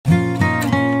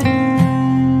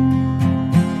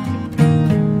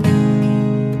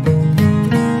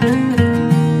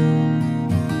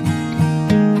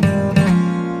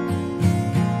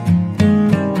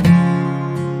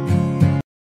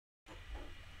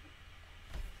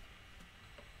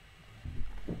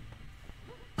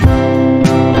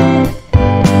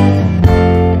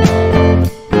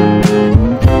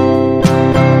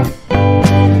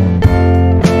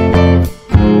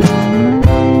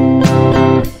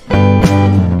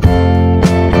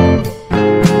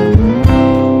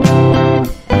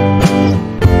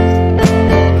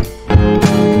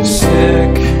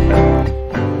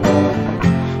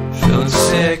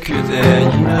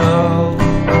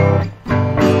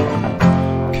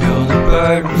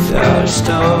bird without a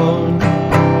stone.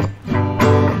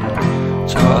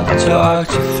 Taught the dog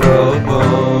to throw a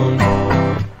bone.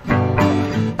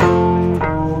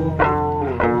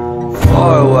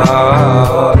 For a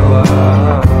while,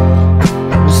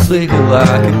 I'm sleeping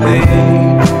like a bee.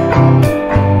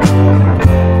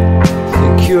 The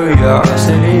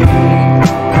curiosity,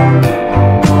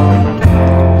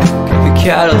 give the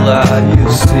cat a lie. You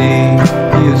see,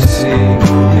 you see,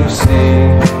 you see.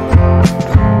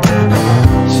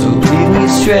 So leave me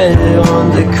stranded on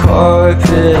the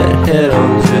carpet, head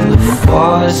onto the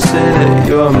faucet.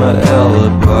 You're my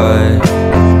alibi.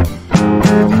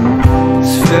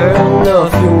 It's fair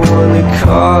enough you wanna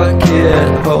cock it,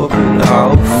 hoping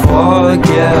I'll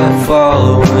forget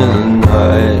following the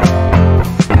night.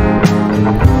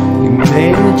 You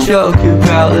made a joke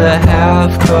about the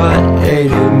half-cut,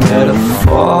 ate a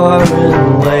metaphor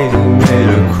and later made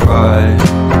her cry.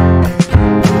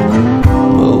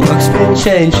 Luck's been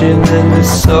changing and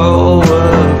it's so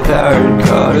apparent.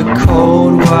 Got a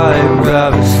cold white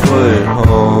rabbit's foot at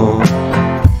home.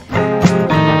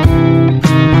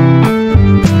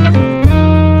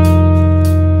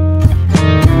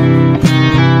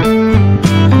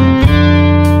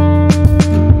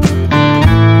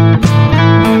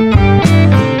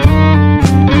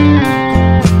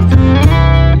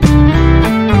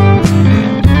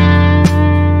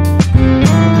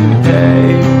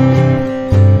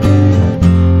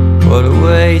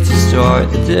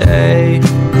 Start the day,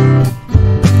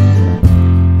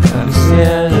 have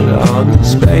standing on the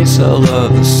space. I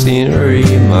love the scenery.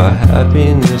 My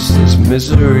happiness is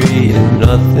misery, and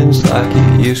nothing's like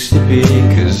it used to be.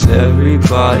 Cause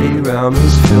everybody around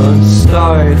me's feeling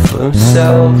sorry for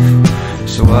himself.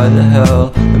 So why the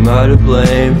hell am I to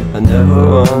blame? I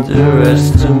never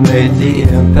underestimate the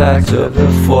impact of the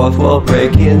fourth wall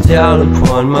breaking down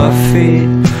upon my feet.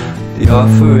 The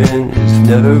offering is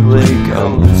never bleak.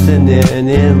 I'm listening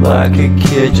in like a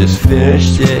kid. Just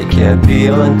finished it, can't be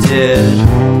undid.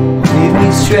 Leave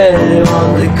me stranded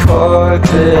on the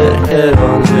carpet, head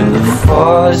onto the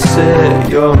faucet.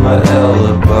 You're my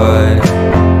alibi.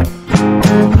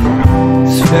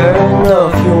 It's fair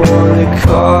enough you wanna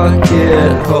cock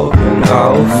it, hoping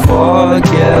I'll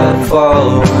forget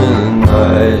following the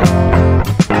night.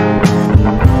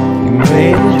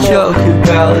 Made a joke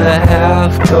about a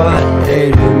half-cut,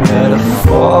 ate a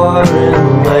metaphor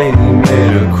and later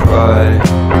made her cry.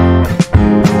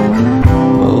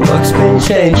 Well, luck's been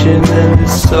changing and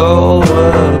it's so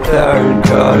apparent.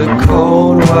 Got a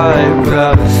cold white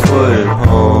rabbit's foot at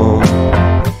home.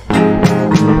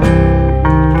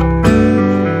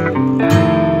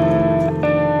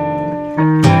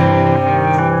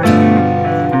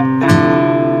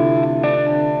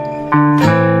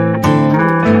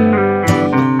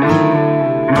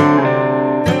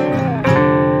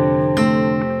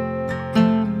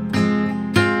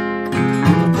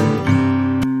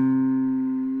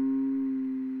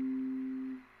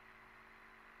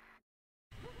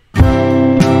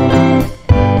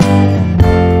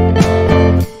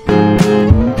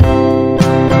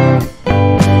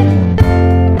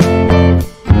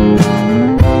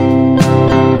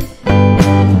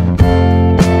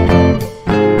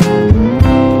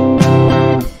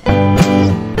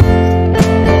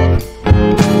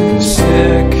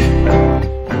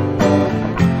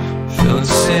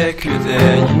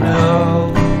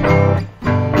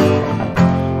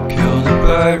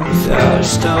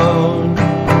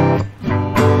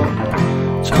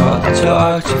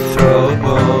 Dog to throw a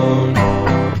bone.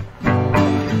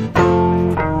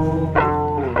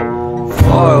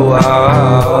 For a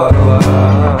while,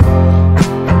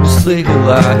 I'm sleeping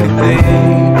like a bee.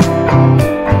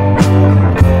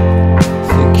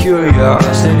 The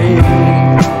curiosity,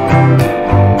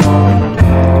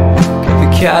 give the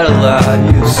cat a lie.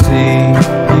 You see,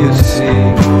 you see,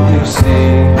 you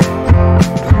see.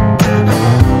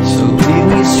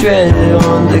 Stranded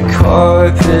on the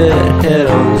carpet, head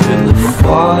onto the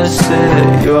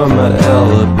faucet. You're my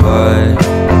alibi.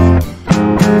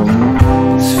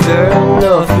 It's fair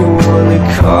enough you wanna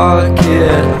cock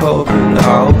it, hoping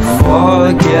I'll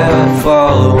forget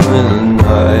following the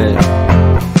night.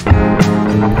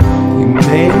 You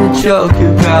made a joke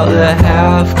about the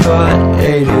half-cut,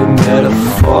 ate a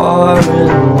metaphor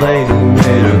and later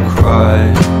made her cry.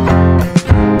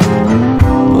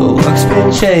 Luck's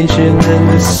been changing and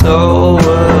it's so